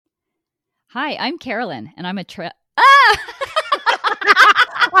Hi, I'm Carolyn, and I'm a trail. Ah!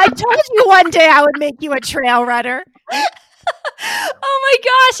 I told you one day I would make you a trail runner. Oh my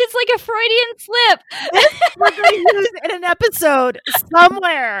gosh, it's like a Freudian slip. We're going to use it in an episode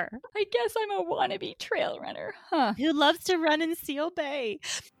somewhere. I guess I'm a wannabe trail runner, huh? Who loves to run in Seal Bay?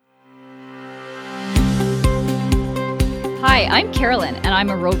 Hi, I'm Carolyn, and I'm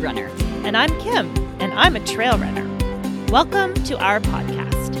a road runner. And I'm Kim, and I'm a trail runner. Welcome to our podcast,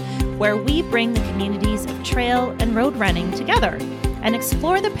 where we bring the communities of trail and road running together and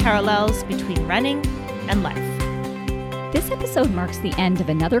explore the parallels between running and life. This episode marks the end of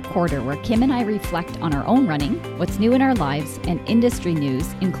another quarter where Kim and I reflect on our own running, what's new in our lives, and industry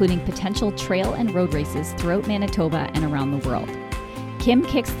news, including potential trail and road races throughout Manitoba and around the world. Kim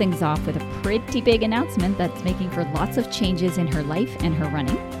kicks things off with a pretty big announcement that's making for lots of changes in her life and her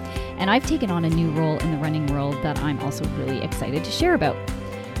running. And I've taken on a new role in the running world that I'm also really excited to share about.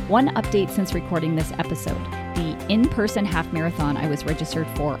 One update since recording this episode. The in-person half marathon I was registered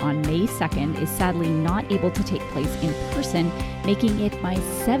for on May 2nd is sadly not able to take place in person, making it my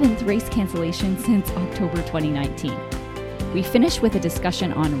 7th race cancellation since October 2019. We finish with a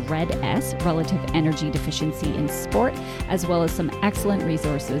discussion on RED-S, relative energy deficiency in sport, as well as some excellent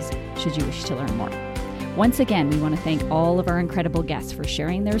resources should you wish to learn more. Once again, we want to thank all of our incredible guests for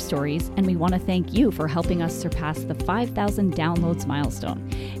sharing their stories, and we want to thank you for helping us surpass the 5,000 downloads milestone.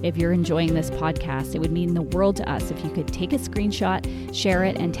 If you're enjoying this podcast, it would mean the world to us if you could take a screenshot, share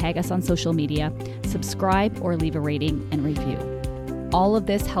it, and tag us on social media, subscribe, or leave a rating and review. All of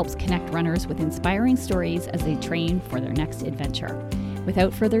this helps connect runners with inspiring stories as they train for their next adventure.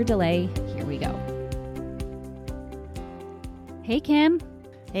 Without further delay, here we go. Hey, Kim.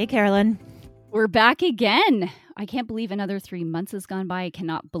 Hey, Carolyn. We're back again. I can't believe another 3 months has gone by. I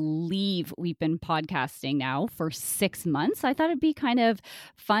cannot believe we've been podcasting now for 6 months. I thought it'd be kind of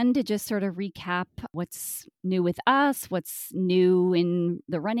fun to just sort of recap what's new with us, what's new in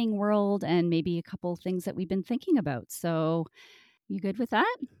the running world, and maybe a couple things that we've been thinking about. So you good with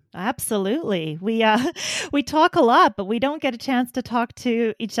that? Absolutely. We talk a lot, but we don't get a chance to talk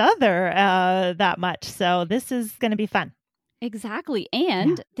to each other that much. So this is going to be fun. Exactly.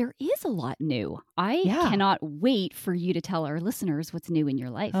 And there is a lot new. I cannot wait for you to tell our listeners what's new in your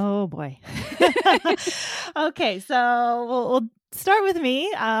life. Oh, boy. Okay, so we'll start with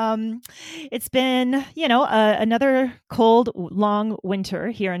me. It's been, another cold, long winter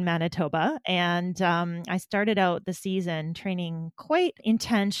here in Manitoba. And I started out the season training quite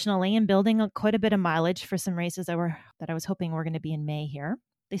intentionally and building quite a bit of mileage for some races that I was hoping were going to be in May here.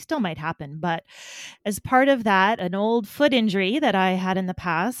 They still might happen. But as part of that, an old foot injury that I had in the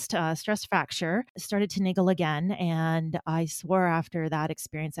past, stress fracture, started to niggle again. And I swore after that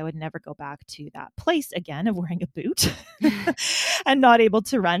experience, I would never go back to that place again of wearing a boot and not able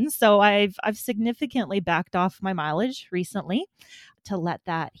to run. So I've significantly backed off my mileage recently to let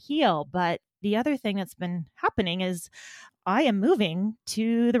that heal. But the other thing that's been happening is I am moving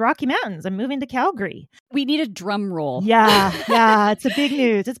to the Rocky Mountains. I'm moving to Calgary. We need a drum roll. Yeah. It's a big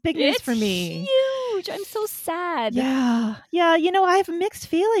news. It's big news for me. Huge. I'm so sad. Yeah. I have mixed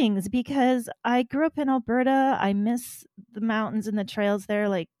feelings because I grew up in Alberta. I miss the mountains and the trails there,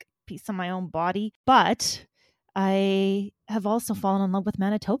 like a piece of my own body. But I have also fallen in love with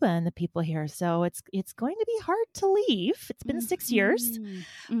Manitoba and the people here. So it's going to be hard to leave. It's been 6 years.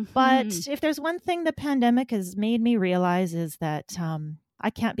 But if there's one thing the pandemic has made me realize is that I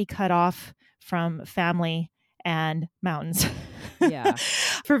can't be cut off from family and mountains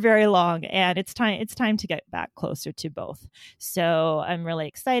for very long. And it's time to get back closer to both. So I'm really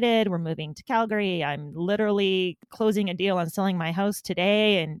excited. We're moving to Calgary. I'm literally closing a deal on selling my house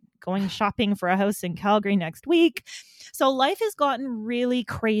today and going shopping for a house in Calgary next week. So life has gotten really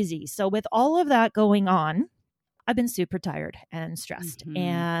crazy. So with all of that going on, I've been super tired and stressed.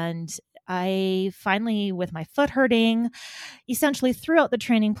 And I finally, with my foot hurting, essentially threw out the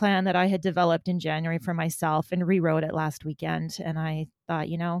training plan that I had developed in January for myself and rewrote it last weekend. And I thought,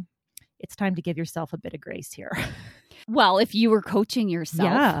 it's time to give yourself a bit of grace here. Well, if you were coaching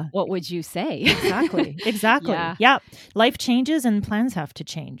yourself, what would you say? Exactly. Yeah. Life changes and plans have to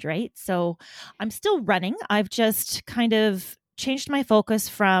change, right? So I'm still running. I've just kind of changed my focus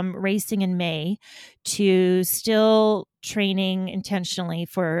from racing in May to still training intentionally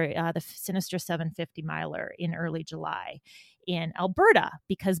for the Sinister 750 miler in early July in Alberta,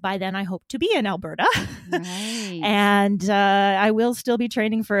 because by then I hope to be in Alberta. Right. And I will still be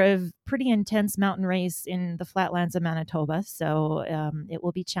training for a pretty intense mountain race in the flatlands of Manitoba. So it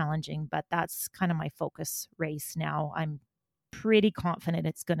will be challenging, but that's kind of my focus race now. I'm pretty confident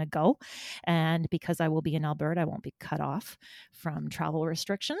it's going to go. And because I will be in Alberta, I won't be cut off from travel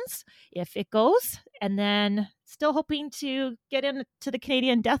restrictions if it goes. And then still hoping to get into the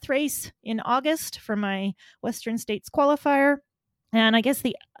Canadian Death Race in August for my Western States qualifier. And I guess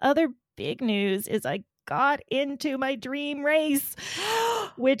the other big news is I got into my dream race,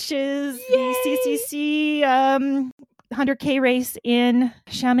 which is the CCC 100K race in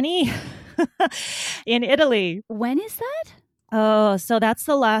Chamonix in Italy. When is that? Oh, so that's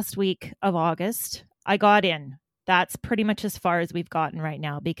the last week of August. I got in. That's pretty much as far as we've gotten right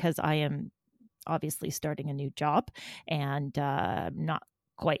now because I am obviously starting a new job and not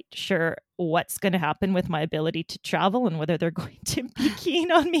quite sure what's going to happen with my ability to travel and whether they're going to be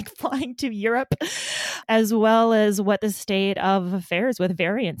keen on me flying to Europe, as well as what the state of affairs with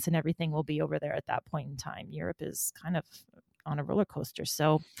variants and everything will be over there at that point in time. Europe is kind of on a roller coaster.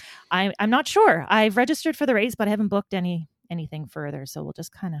 So I'm not sure. I've registered for the race, but I haven't booked anything further. So we'll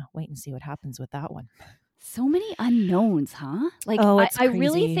just kind of wait and see what happens with that one. So many unknowns, huh? Like, I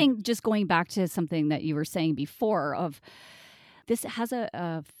really think, just going back to something that you were saying before, of this has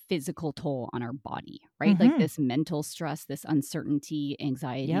a physical toll on our body, right? Like this mental stress, this uncertainty,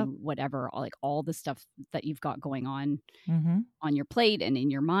 anxiety, whatever, like all the stuff that you've got going on your plate and in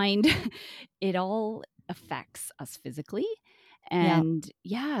your mind, it all affects us physically. And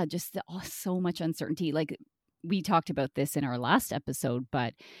just so much uncertainty. Like, we talked about this in our last episode,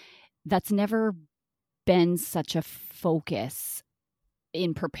 but that's never been such a focus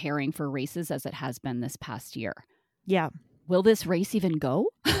in preparing for races as it has been this past year. Yeah. Will this race even go?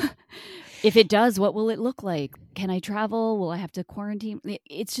 If it does, what will it look like? Can I travel? Will I have to quarantine?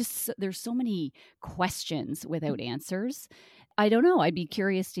 It's just, there's so many questions without answers. I don't know. I'd be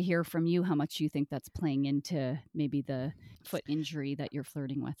curious to hear from you how much you think that's playing into maybe the foot injury that you're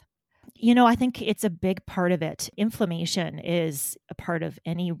flirting with. You know, I think it's a big part of it. Inflammation is a part of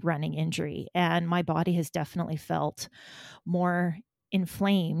any running injury. And my body has definitely felt more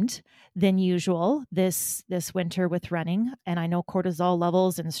inflamed than usual this winter with running. And I know cortisol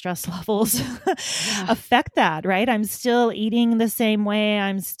levels and stress levels affect that, right? I'm still eating the same way.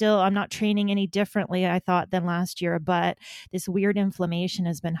 I'm not training any differently, I thought, than last year, but this weird inflammation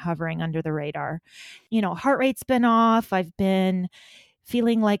has been hovering under the radar. You know, heart rate's been off. I've been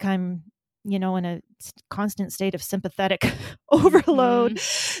feeling like I'm, in a constant state of sympathetic overload.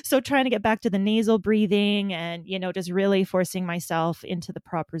 So trying to get back to the nasal breathing and, just really forcing myself into the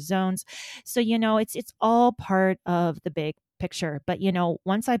proper zones. So, it's all part of the big picture. But,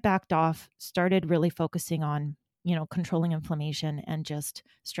 once I backed off, started really focusing on, controlling inflammation and just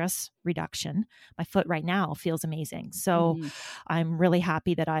stress reduction, my foot right now feels amazing. So I'm really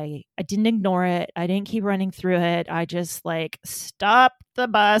happy that I didn't ignore it. I didn't keep running through it. I just stopped the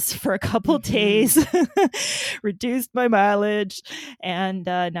bus for a couple days, reduced my mileage. And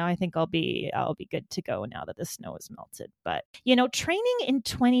now I think I'll be good to go now that the snow is melted. But, training in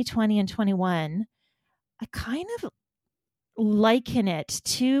 2020 and 21, I kind of liken it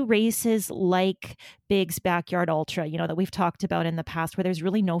to races like Big's Backyard Ultra, that we've talked about in the past, where there's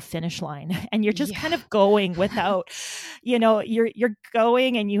really no finish line and you're just kind of going without, you're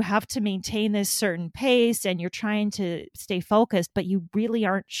going and you have to maintain this certain pace and you're trying to stay focused, but you really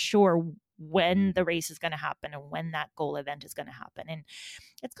aren't sure when the race is going to happen and when that goal event is going to happen. And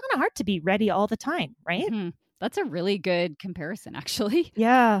it's kind of hard to be ready all the time, right? That's a really good comparison, actually.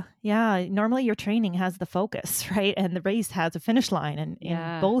 Yeah. Normally your training has the focus, right? And the race has a finish line. And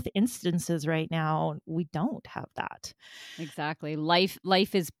in both instances right now, we don't have that. Exactly. Life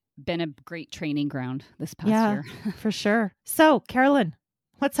has been a great training ground this past year. For sure. So, Carolyn,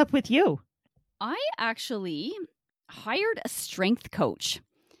 what's up with you? I actually hired a strength coach.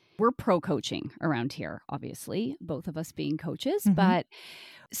 We're pro coaching around here, obviously, both of us being coaches, but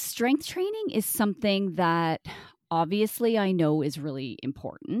strength training is something that obviously I know is really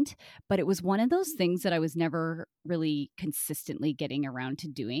important, but it was one of those things that I was never really consistently getting around to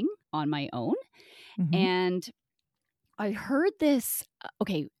doing on my own. And I heard this,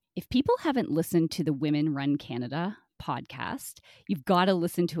 if people haven't listened to the Women Run Canada podcast, you've got to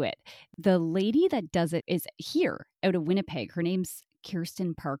listen to it. The lady that does it is here out of Winnipeg. Her name's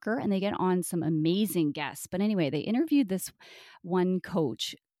Kirsten Parker, and they get on some amazing guests. But anyway, they interviewed this one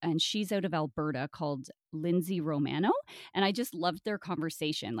coach, and she's out of Alberta, called Lindsay Romano. And I just loved their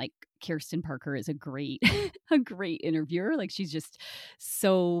conversation. Like, Kirsten Parker is a great interviewer. Like, she's just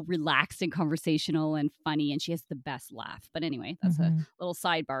so relaxed and conversational and funny, and she has the best laugh. But anyway, that's a little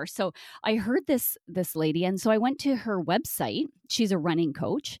sidebar. So I heard this lady, and so I went to her website. She's a running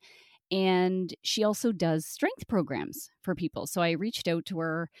coach. And she also does strength programs for people. So I reached out to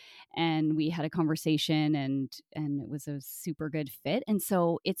her and we had a conversation and it was a super good fit. And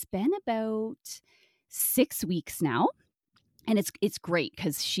so it's been about 6 weeks now. And it's great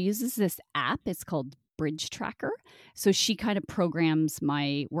because she uses this app. It's called Bridge Tracker. So she kind of programs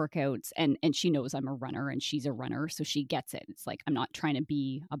my workouts and she knows I'm a runner and she's a runner. So she gets it. It's like, I'm not trying to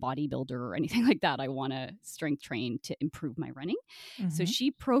be a bodybuilder or anything like that. I want to strength train to improve my running. So she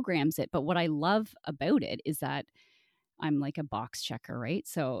programs it. But what I love about it is that I'm like a box checker, right?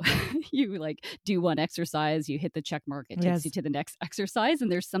 So you like do one exercise, you hit the check mark, it takes you to the next exercise.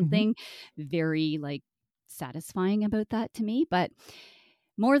 And there's something very like satisfying about that to me. But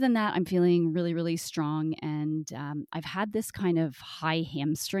more than that, I'm feeling really, really strong. And I've had this kind of high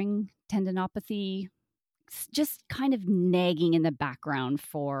hamstring tendinopathy just kind of nagging in the background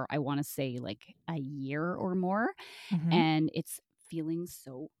for, I want to say, like a year or more. And it's feeling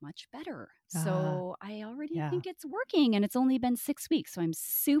so much better. So I already think it's working, and it's only been 6 weeks. So I'm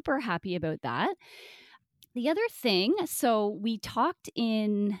super happy about that. The other thing, so we talked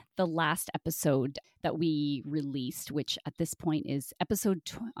in the last episode that we released, which at this point is episode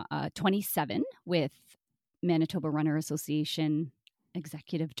 27 with Manitoba Runner Association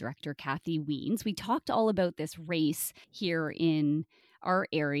Executive Director Kathy Wiens. We talked all about this race here in our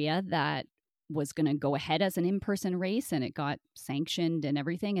area that was going to go ahead as an in-person race, and it got sanctioned and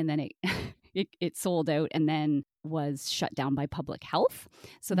everything, and then it sold out and then was shut down by public health.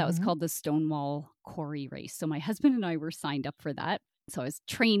 So that was called the Stonewall Quarry Race. So my husband and I were signed up for that. So I was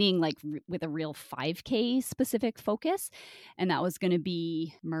training like with a real 5K specific focus, and that was going to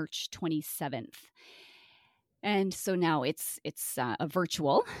be March 27th. And so now it's a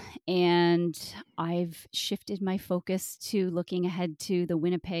virtual, and I've shifted my focus to looking ahead to the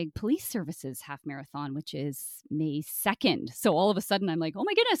Winnipeg Police Services Half Marathon, which is May 2nd. So all of a sudden I'm like, oh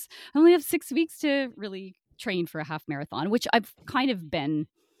my goodness, I only have 6 weeks to really train for a half marathon, which I've kind of been.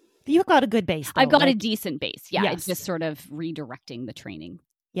 You've got a good base, though. I've got a decent base. Yeah, It's just sort of redirecting the training.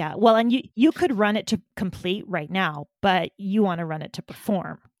 Yeah, well, and you could run it to complete right now, but you want to run it to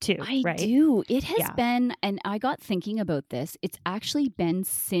perform too, right? I do. It has been, and I got thinking about this, it's actually been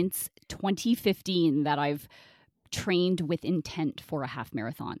since 2015 that I've trained with intent for a half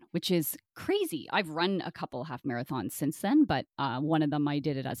marathon, which is crazy. I've run a couple half marathons since then, but one of them I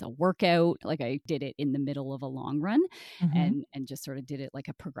did it as a workout. Like I did it in the middle of a long run and just sort of did it like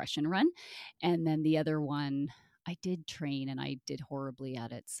a progression run. And then the other one, I did train and I did horribly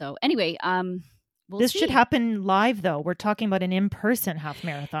at it. So anyway, this should happen live, though. We're talking about an in-person half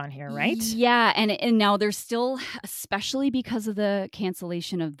marathon here, right? Yeah. And now there's still, especially because of the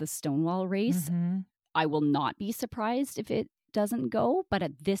cancellation of the Stonewall race, I will not be surprised if it doesn't go. But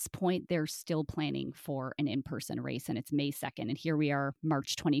at this point, they're still planning for an in-person race, and it's May 2nd. And here we are,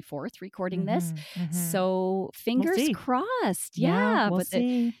 March 24th, recording this. So fingers crossed. Yeah. We'll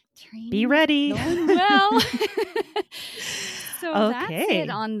see. Be ready. Well. So that's it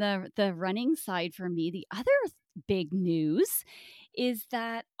on the running side for me. The other big news is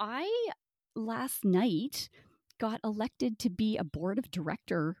that I last night got elected to be a board of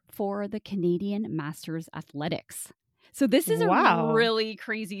director for the Canadian Masters Athletics. So this is a really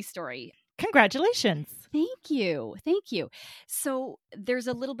crazy story. Congratulations. Thank you. Thank you. So there's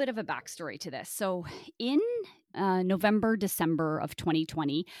a little bit of a backstory to this. So in November, December of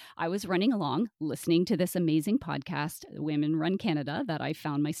 2020, I was running along, listening to this amazing podcast, Women Run Canada, that I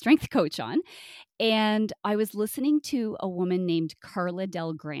found my strength coach on. And I was listening to a woman named Carla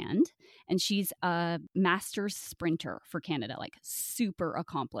Delgrand, and she's a masters sprinter for Canada, like super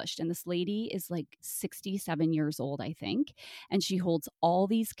accomplished. And this lady is like 67 years old, I think. And she holds all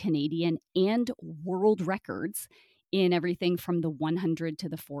these Canadian and world records in everything from the 100 to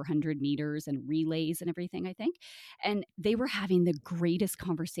the 400 meters and relays and everything, I think. And they were having the greatest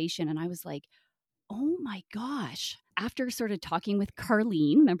conversation. And I was like, oh my gosh. After sort of talking with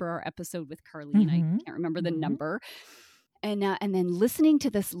Carlene, remember our episode with Carlene? I can't remember the number. And then listening to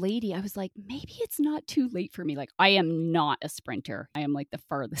this lady, I was like, maybe it's not too late for me. Like, I am not a sprinter. I am like the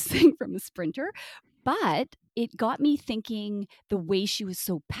farthest thing from a sprinter. But it got me thinking the way she was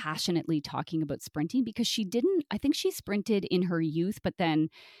so passionately talking about sprinting, because I think she sprinted in her youth, but then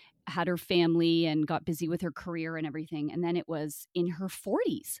had her family and got busy with her career and everything. And then it was in her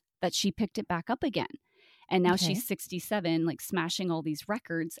 40s that she picked it back up again. And now she's 67, like smashing all these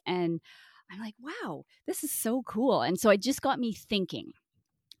records. And I'm like, wow, this is so cool. And so it just got me thinking.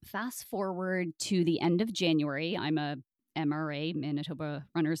 Fast forward to the end of January, I'm a MRA, Manitoba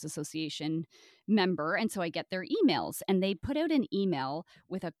Runners Association member. And so I get their emails, and they put out an email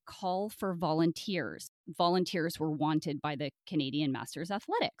with a call for volunteers. Volunteers were wanted by the Canadian Masters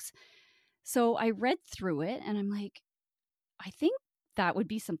Athletics. So I read through it and I'm like, I think that would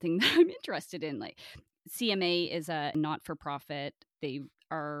be something that I'm interested in. Like, CMA is a not-for-profit. They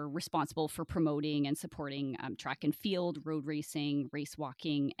are responsible for promoting and supporting track and field, road racing, race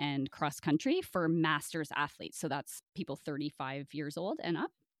walking, and cross country for masters athletes. So that's people 35 years old and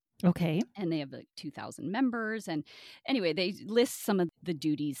up. Okay. And they have like 2,000 members. And anyway, they list some of the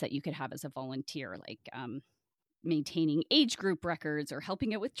duties that you could have as a volunteer, like maintaining age group records or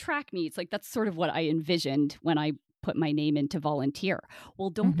helping out with track meets. Like, that's sort of what I envisioned when I put my name in to volunteer.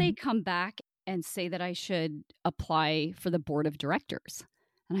 Well, don't they come back and say that I should apply for the board of directors?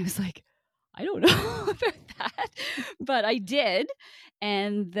 And I was like, I don't know about that, but I did.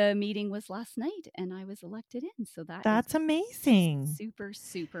 And the meeting was last night and I was elected in. So that's amazing. Super,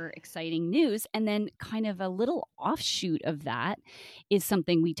 super exciting news. And then kind of a little offshoot of that is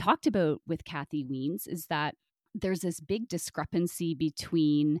something we talked about with Kathy Wiens, is that there's this big discrepancy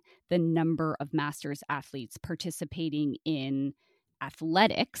between the number of masters athletes participating in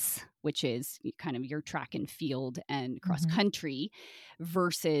athletics, which is kind of your track and field and cross country,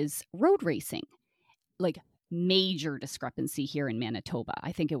 versus road racing. Like, major discrepancy here in Manitoba.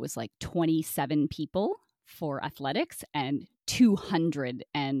 I think it was like 27 people for athletics and 200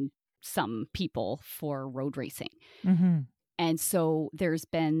 and some people for road racing. And so there's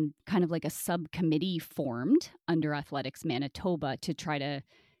been kind of like a subcommittee formed under Athletics Manitoba to try to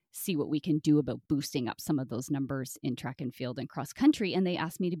see what we can do about boosting up some of those numbers in track and field and cross country. And they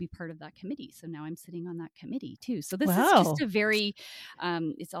asked me to be part of that committee. So now I'm sitting on that committee too. So this is just a very,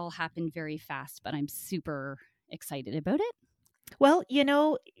 it's all happened very fast, but I'm super excited about it. Well,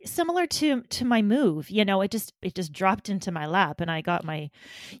 similar to my move, it just dropped into my lap and I got my,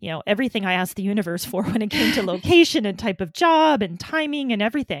 everything I asked the universe for when it came to location and type of job and timing and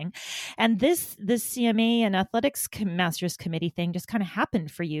everything. And this CMA and athletics masters committee thing just kind of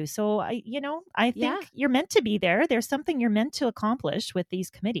happened for you. So I think you're meant to be there. There's something you're meant to accomplish with these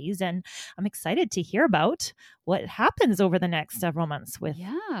committees. And I'm excited to hear about what happens over the next several months with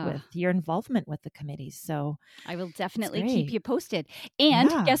your involvement with the committees. So I will definitely keep you posted. And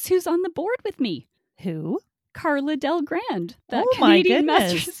guess who's on the board with me? Who? Carla Delgrand, the Canadian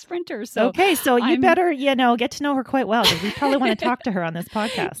Masters sprinter. So okay, so you better, get to know her quite well, because we probably want to talk to her on this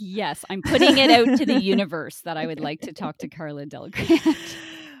podcast. Yes, I'm putting it out to the universe that I would like to talk to Carla Delgrand.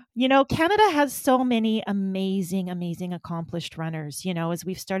 Canada has so many amazing, amazing accomplished runners. As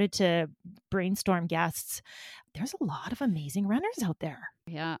we've started to brainstorm guests, there's a lot of amazing runners out there.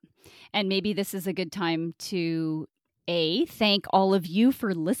 Yeah. And maybe this is a good time to thank all of you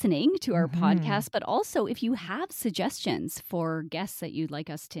for listening to our podcast, but also if you have suggestions for guests that you'd like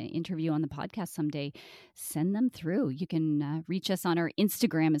us to interview on the podcast someday, send them through. You can reach us on our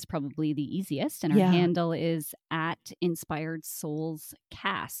Instagram is probably the easiest, and our handle is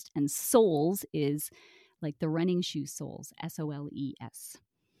 @InspiredSoulsCast, and Souls is like the running shoe soles, SOLES.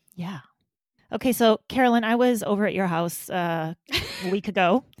 Yeah. Okay, so Carolyn, I was over at your house a week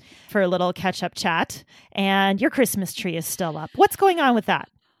ago for a little catch-up chat, and your Christmas tree is still up. What's going on with that?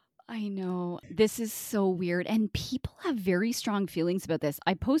 I know. This is so weird, and people have very strong feelings about this.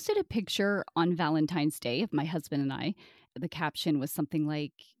 I posted a picture on Valentine's Day of my husband and I. The caption was something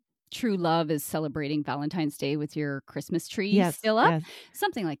like, "True love is celebrating Valentine's Day with your Christmas tree still up." Yes.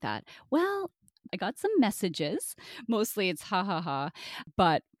 Something like that. Well, I got some messages. Mostly it's ha ha ha,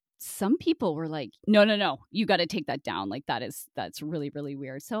 but some people were like, no, you got to take that down. Like, that's really, really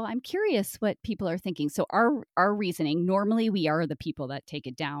weird. So I'm curious what people are thinking. So our reasoning, normally we are the people that take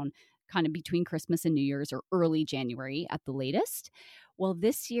it down kind of between Christmas and New Year's or early January at the latest. Well,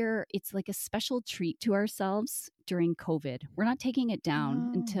 this year it's like a special treat to ourselves during COVID. We're not taking it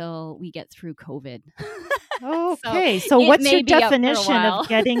down until we get through COVID. Okay. So what's your definition of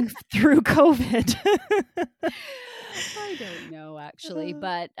getting through COVID? I don't know, actually,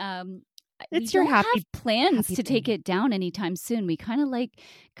 but it's your happy plans to take it down anytime soon. We kind of like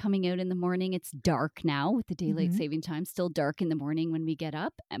coming out in the morning. It's dark now with the daylight saving time, still dark in the morning when we get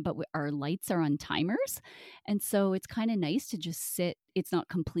up, but our lights are on timers. And so it's kind of nice to just sit. It's not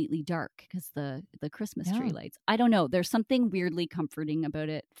completely dark because the Christmas tree lights. I don't know. There's something weirdly comforting about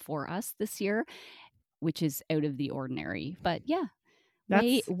it for us this year, which is out of the ordinary. But yeah.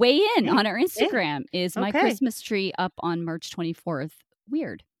 Weigh in on our Instagram. Is my Christmas tree up on March 24th?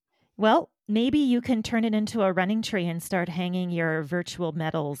 Weird. Well, maybe you can turn it into a running tree and start hanging your virtual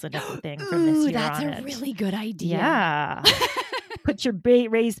medals and everything from this year on it. That's a really good idea. Yeah. Put your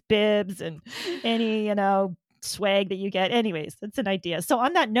raised bibs and any, swag that you get. Anyways, that's an idea. So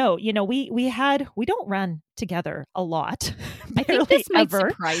on that note, we don't run together a lot. I think this might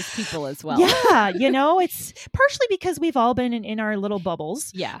surprise people as well. Yeah, it's partially because we've all been in our little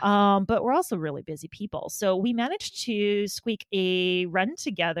bubbles. Yeah. But we're also really busy people. So we managed to squeak a run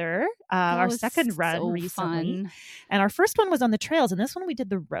together, our second run recently. Fun. And our first one was on the trails, and this one we did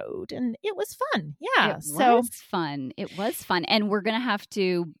the road, and it was fun. Yeah. It was fun. And we're going to have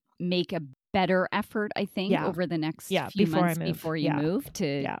to make a better effort, I think, over the next few months before you move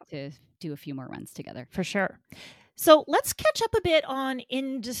to do a few more runs together. For sure. So let's catch up a bit on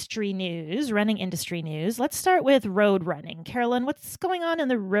industry news, running industry news. Let's start with road running. Carolyn, what's going on in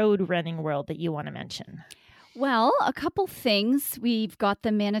the road running world that you want to mention? Well, a couple things. We've got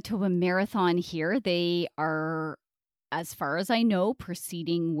the Manitoba Marathon here. They are, as far as I know,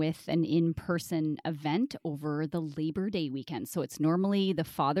 proceeding with an in-person event over the Labor Day weekend. So it's normally the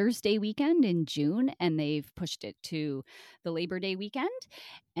Father's Day weekend in June, and they've pushed it to the Labor Day weekend.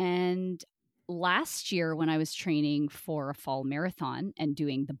 And last year, when I was training for a fall marathon and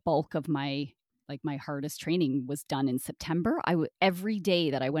doing the bulk of my hardest training was done in September, every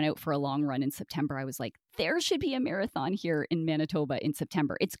day that I went out for a long run in September, I was like, there should be a marathon here in Manitoba in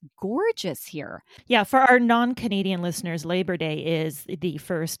September. It's gorgeous here. Yeah, for our non-Canadian listeners, Labor Day is the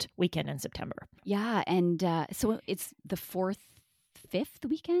first weekend in September. Yeah, and so it's the 4th, 5th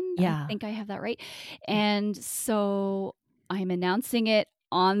weekend. Yeah. I think I have that right. And so I'm announcing it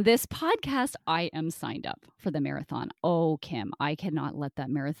on this podcast. I am signed up for the marathon. Oh, Kim, I cannot let that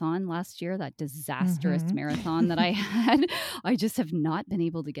marathon last year, that disastrous marathon that I had. I just have not been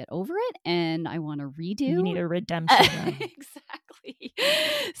able to get over it, and I want to redo. You need a redemption. Exactly.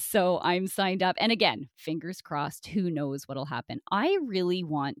 So I'm signed up. And again, fingers crossed, who knows what'll happen. I really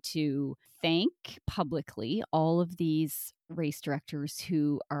want to thank publicly all of these race directors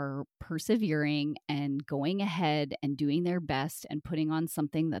who are persevering and going ahead and doing their best and putting on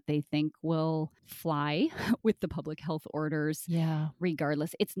something that they think will fly with the public health orders. Yeah.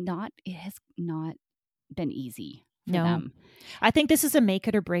 Regardless, it has not been easy for them. I think this is a make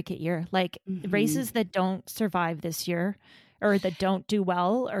it or break it year. Like races that don't survive this year or that don't do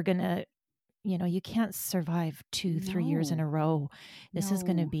well are going to, you can't survive 2-3 years in a row. This is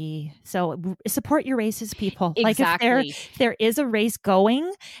going to be, so support your races, people. Exactly. Like if there is a race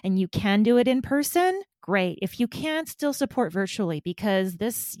going and you can do it in person, great. If you can't, still support virtually, because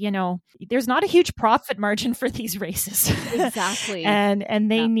this, there's not a huge profit margin for these races. Exactly. and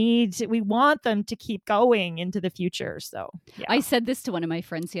we want them to keep going into the future. So yeah. I said this to one of my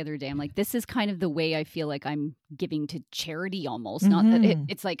friends the other day. I'm like, this is kind of the way I feel like I'm giving to charity almost. Not that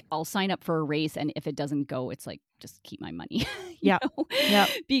it's like, I'll sign up for a race, and if it doesn't go, it's like, just keep my money. Yeah.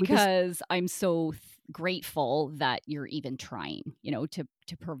 Because I'm so grateful that you're even trying,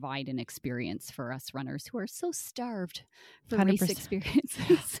 to provide an experience for us runners who are so starved for 100%. Race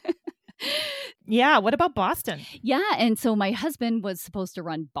experiences. Yeah. What about Boston? Yeah. And so my husband was supposed to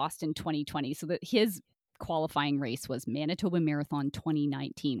run Boston 2020. So that his qualifying race was Manitoba Marathon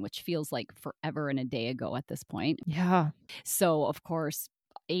 2019, which feels like forever and a day ago at this point. Yeah. So of course,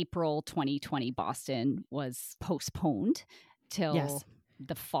 April 2020 Boston was postponed till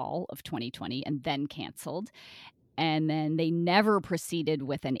the fall of 2020 and then canceled. And then they never proceeded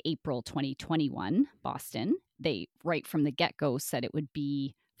with an April 2021 Boston. They, right from the get-go, said it would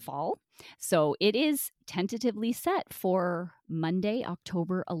be fall. So it is tentatively set for Monday,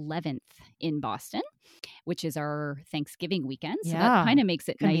 October 11th in Boston, which is our Thanksgiving weekend. So that kind of makes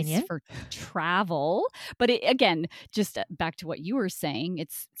it nice for travel. But again, just back to what you were saying,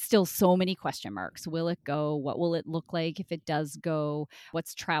 it's still so many question marks. Will it go? What will it look like if it does go?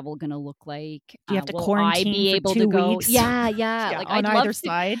 What's travel going to look like? Do you have to will quarantine I be for able 2 to go? weeks? Yeah. Like I'd on love either to.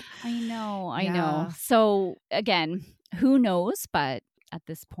 side. I know. So again, who knows? But at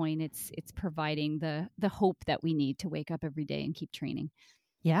this point, it's providing the hope that we need to wake up every day and keep training.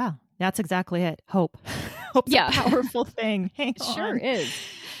 Yeah, that's exactly it. Hope. Hope's a powerful thing. Hang on. Sure is.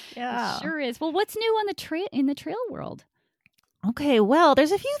 Yeah. It sure is. Well, what's new on the in the trail world? Okay, well,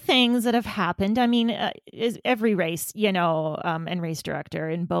 there's a few things that have happened. I mean, every race, and race director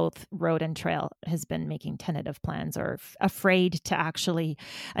in both road and trail has been making tentative plans or afraid to actually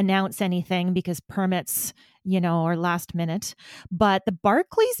announce anything because permits, are last minute. But the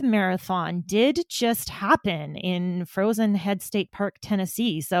Barclays Marathon did just happen in Frozen Head State Park,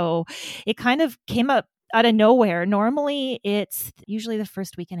 Tennessee. So it kind of came up out of nowhere. Normally it's usually the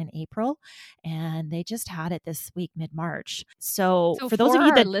first weekend in April, and they just had it this week, mid-March. So for those of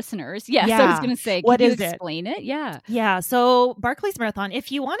you that listeners, so I was going to say, what can is you explain it? Yeah. So Barclays Marathon,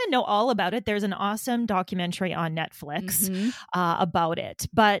 if you want to know all about it, there's an awesome documentary on Netflix about it.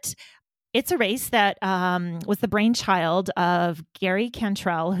 But It's a race that was the brainchild of Gary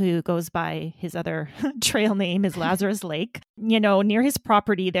Cantrell, who goes by his other trail name is Lazarus Lake, near his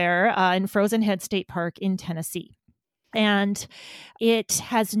property there in Frozen Head State Park in Tennessee. And it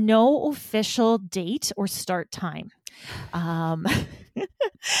has no official date or start time.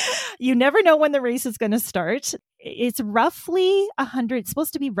 You never know when the race is going to start. It's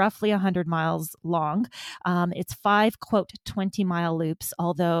supposed to be roughly 100 miles long. It's 5, quote, 20-mile loops,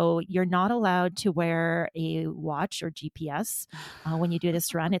 although you're not allowed to wear a watch or GPS when you do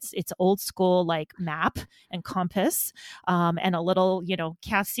this run. It's old school, like map and compass and a little,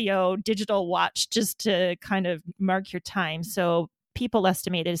 Casio digital watch just to kind of mark your time. So people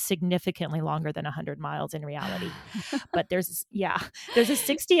estimate it is significantly longer than 100 miles in reality. But there's a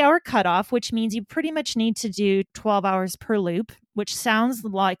 60-hour cutoff, which means you pretty much need to do 12 hours per loop, which sounds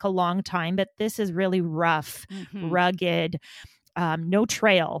like a long time, but this is really rough, rugged, no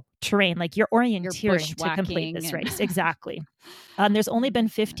trail terrain, like you're orienteering to complete this race. Exactly. There's only been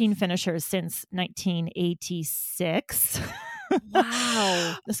 15 finishers since 1986.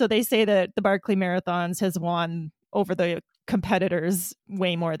 Wow. So they say that the Barkley Marathons has won over the competitors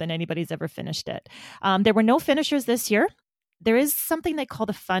way more than anybody's ever finished it. There were no finishers this year. There is something they call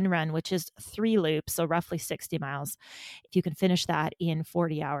the fun run, which is 3 loops, so roughly 60 miles. If you can finish that in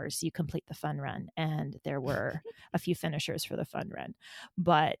 40 hours, you complete the fun run. And there were a few finishers for the fun run.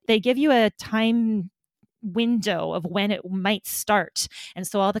 But they give you a time window of when it might start. And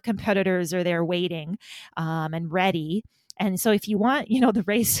so all the competitors are there waiting and ready. And so if you want, the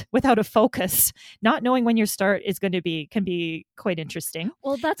race without a focus, not knowing when your start is going to be, can be quite interesting.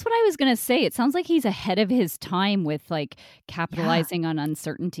 Well, that's what I was going to say. It sounds like he's ahead of his time with like capitalizing on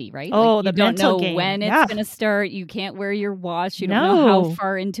uncertainty, right? Oh, like, the you don't mental know game. when it's going to start. You can't wear your watch. You don't know how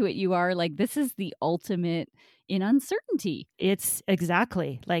far into it you are. Like this is the ultimate in uncertainty. It's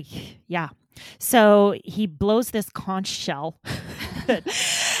exactly like, yeah. So he blows this conch shell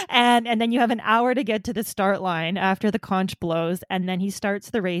and then you have an hour to get to the start line after the conch blows. And then he starts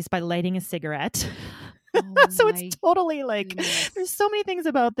the race by lighting a cigarette. Oh so it's totally like, goodness. There's so many things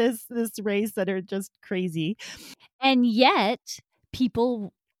about this race that are just crazy. And yet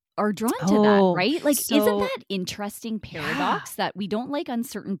people are drawn to that, right? Like, isn't that interesting paradox that we don't like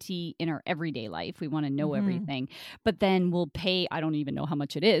uncertainty in our everyday life? We want to know everything, but then we'll pay, I don't even know how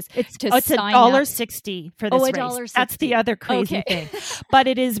much it is. It's $1.60 for this race. $1.60. That's the other crazy thing. But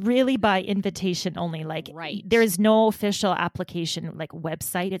it is really by invitation only. Like there is no official application, like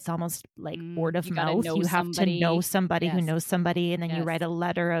website. It's almost like word of mouth. You have to know somebody who knows somebody, and then you write a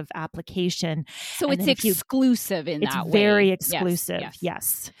letter of application. So it's exclusive in that way. It's very exclusive.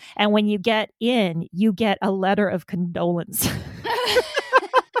 Yes. And when you get in, you get a letter of condolence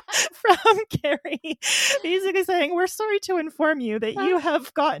from Gary, basically saying, we're sorry to inform you that you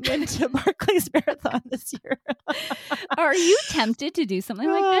have gotten into Barkley's Marathon this year. Are you tempted to do something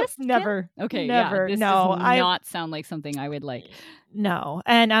like this? Never. Okay. Never. This no. does not sound like something I would like. No.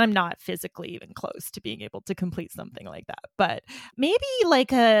 And I'm not physically even close to being able to complete something like that. But maybe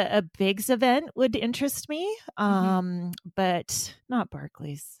like a Biggs event would interest me. But not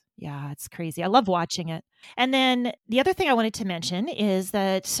Barkley's. Yeah, it's crazy. I love watching it. And then the other thing I wanted to mention is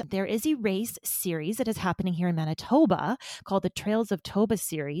that there is a race series that is happening here in Manitoba called the Trails of Toba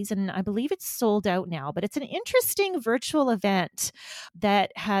series. And I believe it's sold out now, but it's an interesting virtual event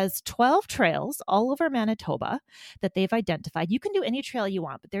that has 12 trails all over Manitoba that they've identified. You can do any trail you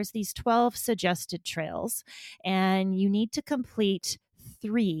want, but there's these 12 suggested trails, and you need to complete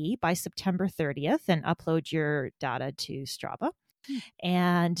 3 by September 30th and upload your data to Strava.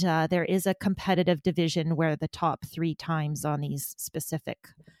 And there is a competitive division where the top 3 times on these specific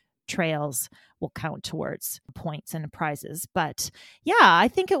trails will count towards points and prizes. But yeah, I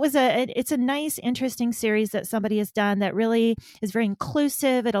think it's a nice, interesting series that somebody has done that really is very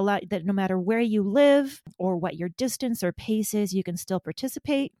inclusive. It allows that no matter where you live or what your distance or pace is, you can still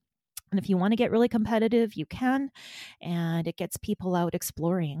participate. And if you want to get really competitive, you can. And it gets people out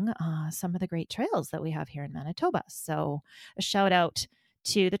exploring some of the great trails that we have here in Manitoba. So a shout out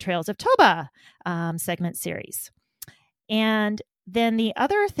to the Trails of Toba segment series. And then the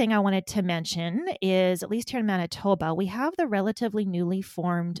other thing I wanted to mention is, at least here in Manitoba, we have the relatively newly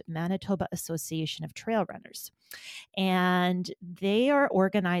formed Manitoba Association of Trail Runners. And they are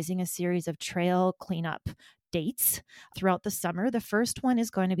organizing a series of trail cleanup dates throughout the summer. The first one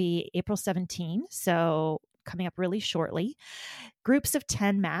is going to be April 17, so coming up really shortly. Groups of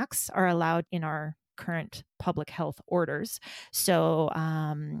 10 max are allowed in our current public health orders. So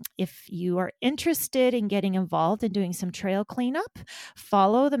if you are interested in getting involved in doing some trail cleanup,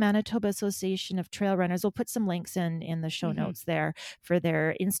 follow the Manitoba Association of Trail Runners. We'll put some links in the show notes there for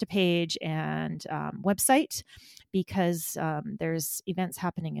their Insta page and website, because there's events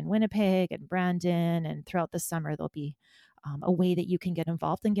happening in Winnipeg and Brandon, and throughout the summer there'll be a way that you can get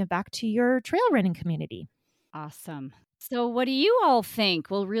involved and give back to your trail running community. Awesome. So what do you all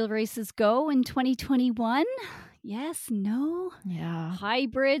think? Will real races go in 2021? Yes, no? Yeah.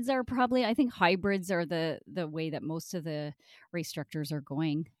 Hybrids are probably, I think hybrids are the way that most of the race directors are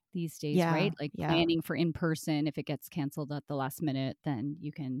going these days, right? Like planning for in-person. If it gets canceled at the last minute, then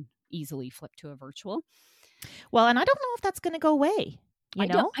you can easily flip to a virtual. Well, and I don't know if that's going to go away. I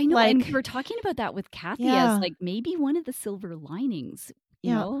know. Like, and we were talking about that with Kathy as like maybe one of the silver linings,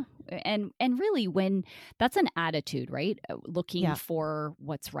 you know, and really when that's an attitude, right? Looking for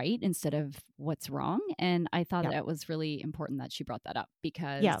what's right instead of what's wrong. And I thought that was really important that she brought that up,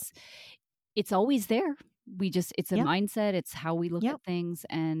 because it's always there. It's a mindset. It's how we look at things.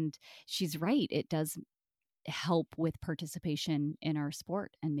 And she's right. It does help with participation in our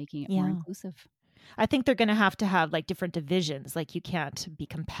sport and making it more inclusive. I think they're going to have like different divisions. Like you can't be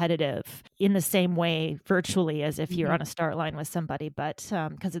competitive in the same way virtually as if you're on a start line with somebody, but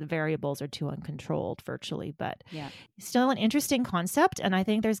because the variables are too uncontrolled virtually. But still an interesting concept. And I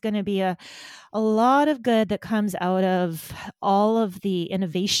think there's going to be a lot of good that comes out of all of the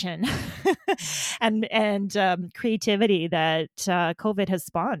innovation and creativity that COVID has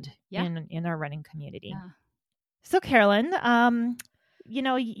spawned in our running community. Yeah. So Carolyn, you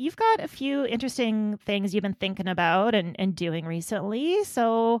know, you've got a few interesting things you've been thinking about and doing recently.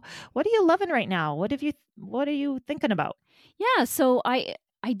 So what are you loving right now? What are you thinking about? Yeah, so I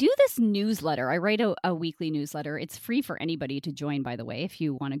do this newsletter. I write a weekly newsletter. It's free for anybody to join, by the way, if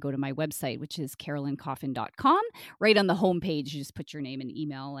you want to go to my website, which is carolyncoffin.com. Right on the homepage, you just put your name and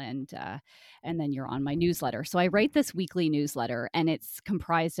email, and then you're on my newsletter. So I write this weekly newsletter, and it's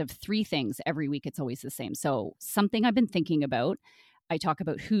comprised of 3 things. Every week, it's always the same. So something I've been thinking about. I talk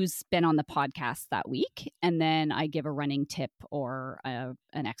about who's been on the podcast that week, and then I give a running tip or an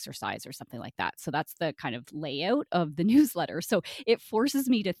exercise or something like that. So that's the kind of layout of the newsletter. So it forces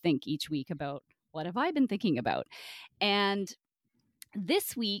me to think each week about what have I been thinking about. And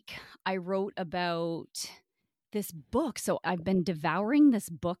this week I wrote about this book. So I've been devouring this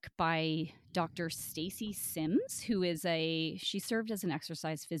book by Dr. Stacy Sims, who is she served as an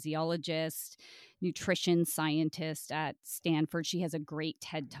exercise physiologist, nutrition scientist at Stanford. She has a great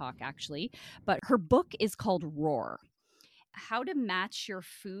TED Talk, actually. But her book is called Roar: How to Match Your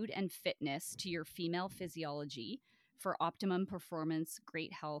Food and Fitness to Your Female Physiology for Optimum Performance,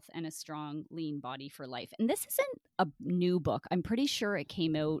 Great Health, and a Strong, Lean Body for Life. And this isn't a new book. I'm pretty sure it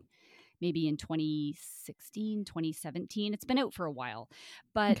came out maybe in 2016, 2017. It's been out for a while.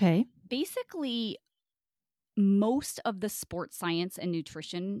 But basically, most of the sports science and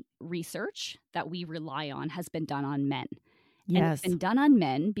nutrition research that we rely on has been done on men. Yes. And it's been done on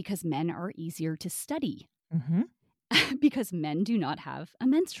men because men are easier to study. Because men do not have a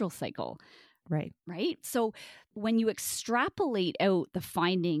menstrual cycle. Right. Right? So when you extrapolate out the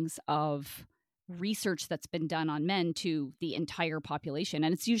findings of research that's been done on men to the entire population,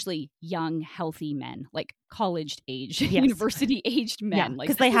 and it's usually young, healthy men, like college-aged, university-aged men.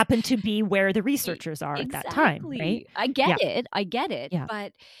 Because they happen to be where the researchers are at that time, right? I get it,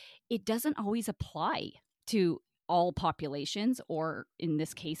 but it doesn't always apply to all populations, or in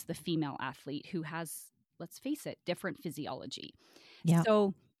this case, the female athlete who has, let's face it, different physiology. Yeah.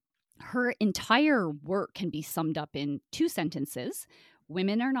 So her entire work can be summed up in 2 sentences.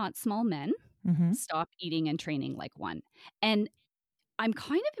 Women are not small men. Stop eating and training like one. And I'm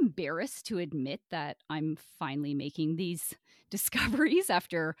kind of embarrassed to admit that I'm finally making these discoveries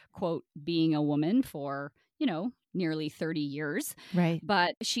after, quote, being a woman for, nearly 30 years. Right.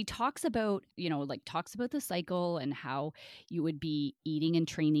 But she talks about, talks about the cycle and how you would be eating and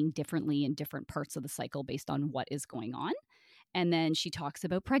training differently in different parts of the cycle based on what is going on. And then she talks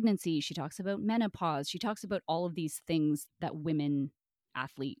about pregnancy. She talks about menopause. She talks about all of these things that women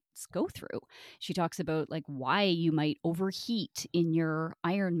athletes go through. She talks about like why you might overheat in your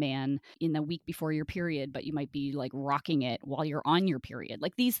Ironman in the week before your period, but you might be like rocking it while you're on your period.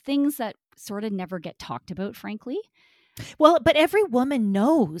 Like these things that sort of never get talked about, frankly. Well, but every woman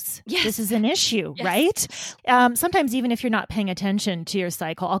knows this is an issue, right? Sometimes even if you're not paying attention to your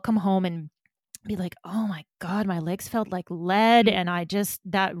cycle, I'll come home and be like, oh my God, my legs felt like lead. And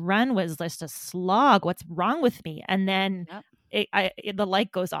that run was just a slog. What's wrong with me? And then the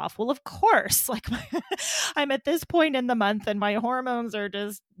light goes off. Well, of course, like I'm at this point in the month and my hormones are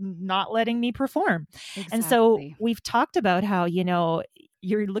just not letting me perform. Exactly. And so we've talked about how,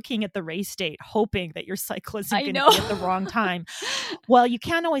 you're looking at the race date, hoping that your cycle isn't going to be at the wrong time. Well, you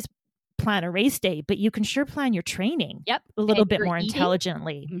can't always plan a race day, but you can sure plan your training a little bit more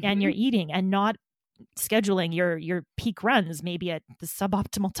intelligently, and you're eating and not scheduling your peak runs maybe at the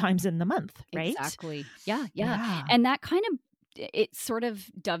suboptimal times in the month, right? Exactly. Yeah. And that kind of, it sort of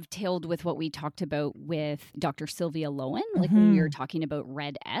dovetailed with what we talked about with Dr. Sylvia Lowen, like when we were talking about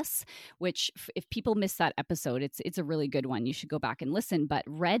Red S, which if people missed that episode, it's a really good one. You should go back and listen. But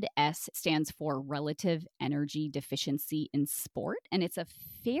Red S stands for Relative Energy Deficiency in Sport. And it's a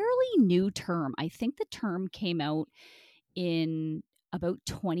fairly new term. I think the term came out in about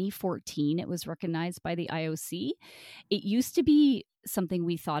 2014. It was recognized by the IOC. It used to be something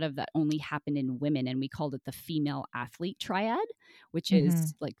we thought of that only happened in women, and we called it the female athlete triad, which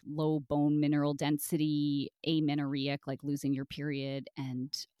is like low bone mineral density, amenorrheic, like losing your period,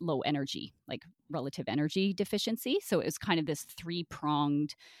 and low energy, like relative energy deficiency. So it was kind of this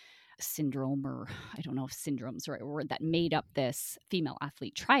three-pronged syndrome, or I don't know if syndrome's the right word, that made up this female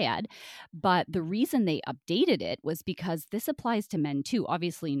athlete triad. But the reason they updated it was because this applies to men too.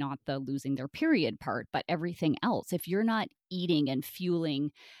 Obviously not the losing their period part, but everything else. If you're not eating and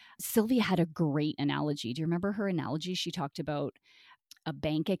fueling, Sylvia had a great analogy. Do you remember her analogy? She talked about a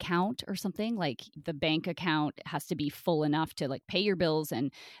bank account or something. Like the bank account has to be full enough to like pay your bills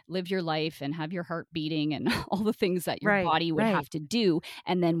and live your life and have your heart beating and all the things that your body would have to do.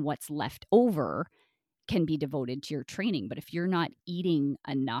 And then what's left over can be devoted to your training. But if you're not eating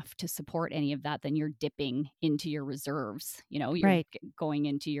enough to support any of that, then you're dipping into your reserves. You're going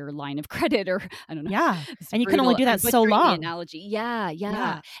into your line of credit, or I don't know. Yeah. And you can only do that so long. Analogy. Yeah.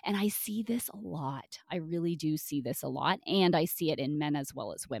 And I see this a lot. I really do see this a lot. And I see it in men as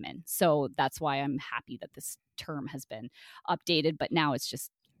well as women. So that's why I'm happy that this term has been updated. But now it's just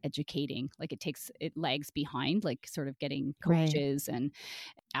educating. Like it lags behind, like sort of getting coaches and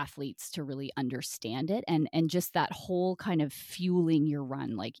athletes to really understand it, and just that whole kind of fueling your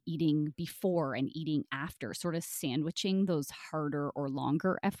run, like eating before and eating after, sort of sandwiching those harder or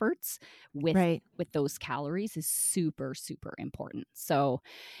longer efforts with those calories is super, super important. So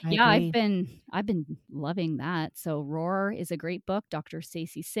I've been loving that. So Roar is a great book, Dr.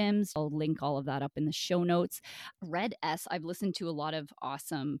 Stacey Sims. I'll link all of that up in the show notes. Red S, I've listened to a lot of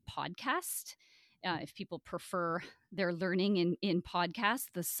awesome podcasts. If people prefer their learning in podcasts,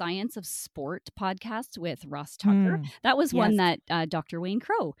 the Science of Sport podcast with Ross Tucker. That was one that Dr. Wayne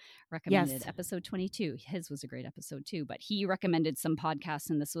Crow recommended, episode 22. His was a great episode too, but he recommended some podcasts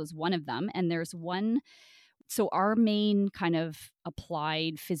and this was one of them. And there's one, so our main kind of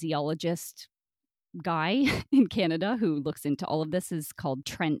applied physiologist guy in Canada who looks into all of this is called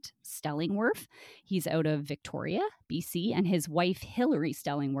Trent Stellingwerff. He's out of Victoria, BC, and his wife, Hilary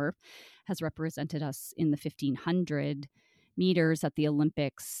Stellingwerff, has represented us in the 1500 meters at the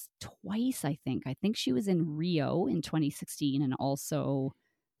Olympics twice, I think. I think she was in Rio in 2016 and also,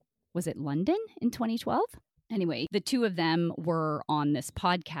 was it London in 2012? Anyway, the two of them were on this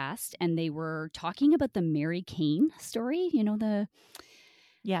podcast and they were talking about the Mary Cain story, the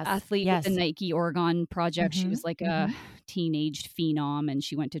athlete with the Nike Oregon project. She was like a teenaged phenom and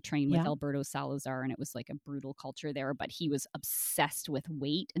she went to train with Alberto Salazar, and it was like a brutal culture there, but he was obsessed with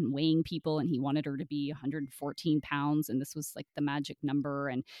weight and weighing people, and he wanted her to be 114 pounds, and this was like the magic number,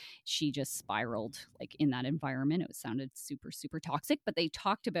 and she just spiraled like in that environment. It sounded super, super toxic, but they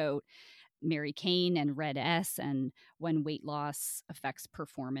talked about Mary Cain and Red S and when weight loss affects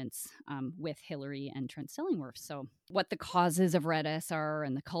performance with Hilary and Trent Stellingwerff. So what the causes of Red S are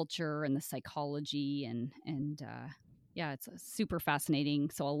and the culture and the psychology and it's super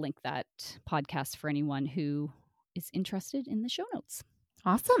fascinating. So I'll link that podcast for anyone who is interested in the show notes.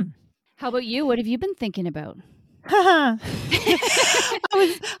 Awesome. How about you? What have you been thinking about? I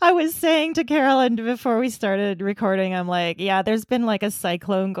was saying to Carolyn before we started recording, I'm like, there's been like a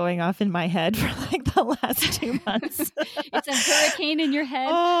cyclone going off in my head for like the last 2 months. It's a hurricane in your head.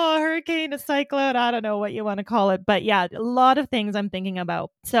 Oh, hurricane, a cyclone. I don't know what you want to call it. But a lot of things I'm thinking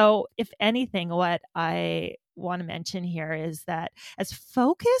about. So if anything, what I want to mention here is that as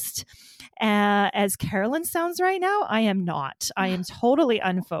focused as Carolyn sounds right now, I am not. I am totally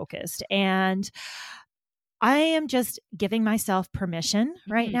unfocused. And I am just giving myself permission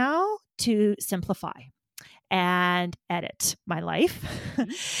right now to simplify and edit my life.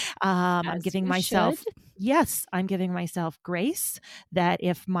 I'm giving myself, I'm giving myself grace that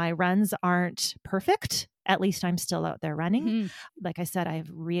if my runs aren't perfect at least I'm still out there running. Mm-hmm. Like I said, I've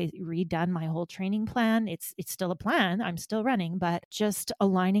redone my whole training plan. It's still a plan. I'm still running, but just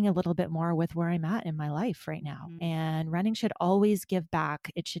aligning a little bit more with where I'm at in my life right now. Mm-hmm. And running should always give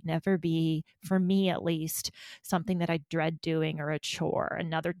back. It should never be, for me at least, something that I dread doing or a chore,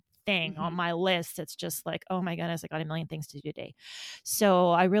 another thing on my list. It's just like, oh my goodness, I got a million things to do today. So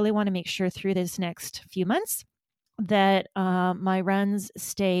I really want to make sure through this next few months that my runs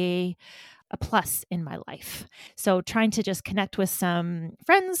stay a plus in my life. So trying to just connect with some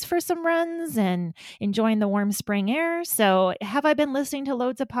friends for some runs and enjoying the warm spring air. So have I been listening to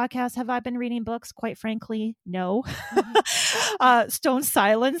loads of podcasts? Have I been reading books? Quite frankly, no. Stone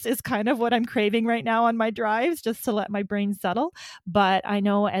silence is kind of what I'm craving right now on my drives, just to let my brain settle. But I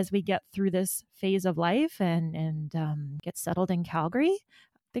know as we get through this phase of life and get settled in Calgary,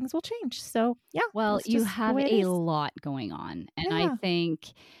 things will change. So yeah. Well, you have a lot going on. And I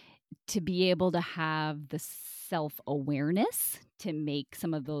think to be able to have the self-awareness to make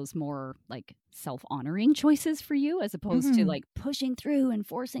some of those more like self-honoring choices for you, as opposed to like pushing through and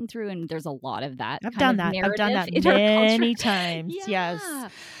forcing through. And there's a lot of that. I've done that many times. Yeah.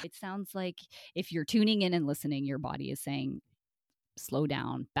 Yes. It sounds like if you're tuning in and listening, your body is saying, slow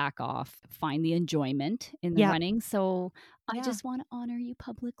down, back off, find the enjoyment in the running. So I just want to honor you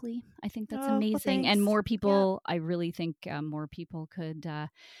publicly. I think that's amazing. And more people, I really think more people could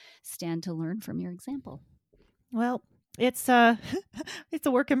stand to learn from your example. Well, it's a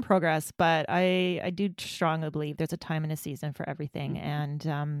work in progress, but I do strongly believe there's a time and a season for everything.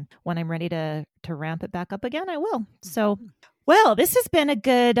 And when I'm ready to ramp it back up again, I will. So well, this has been a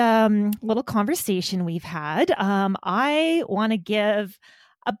good little conversation we've had. I want to give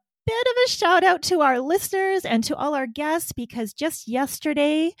a bit of a shout out to our listeners and to all our guests, because just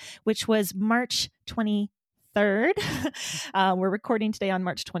yesterday, which was March 23rd, we're recording today on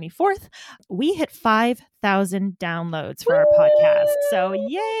March 24th, we hit 5,000 downloads for our podcast. So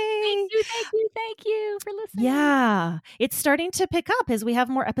yay! Thank you for listening. Yeah, it's starting to pick up as we have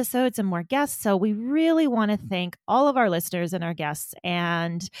more episodes and more guests. So we really want to thank all of our listeners and our guests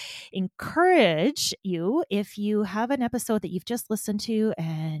and encourage you, if you have an episode that you've just listened to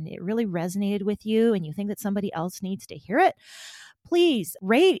and it really resonated with you and you think that somebody else needs to hear it, please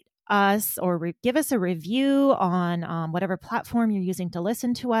rate us or give us a review on whatever platform you're using to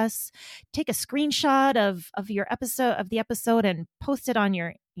listen to us. Take a screenshot of the episode and post it on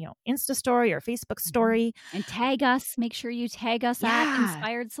your Insta story or Facebook story, and tag us. Make sure you tag us at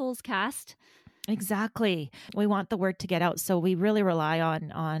Inspired Souls Cast. Exactly. We want the word to get out, so we really rely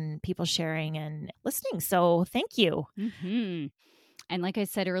on people sharing and listening. So thank you. And like I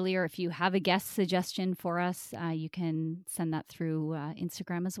said earlier, if you have a guest suggestion for us, you can send that through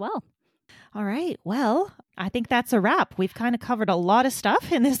Instagram as well. All right. Well, I think that's a wrap. We've kind of covered a lot of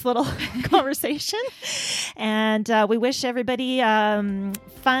stuff in this little conversation. And we wish everybody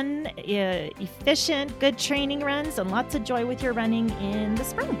fun, efficient, good training runs and lots of joy with your running in the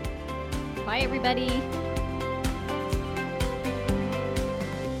spring. Bye, everybody.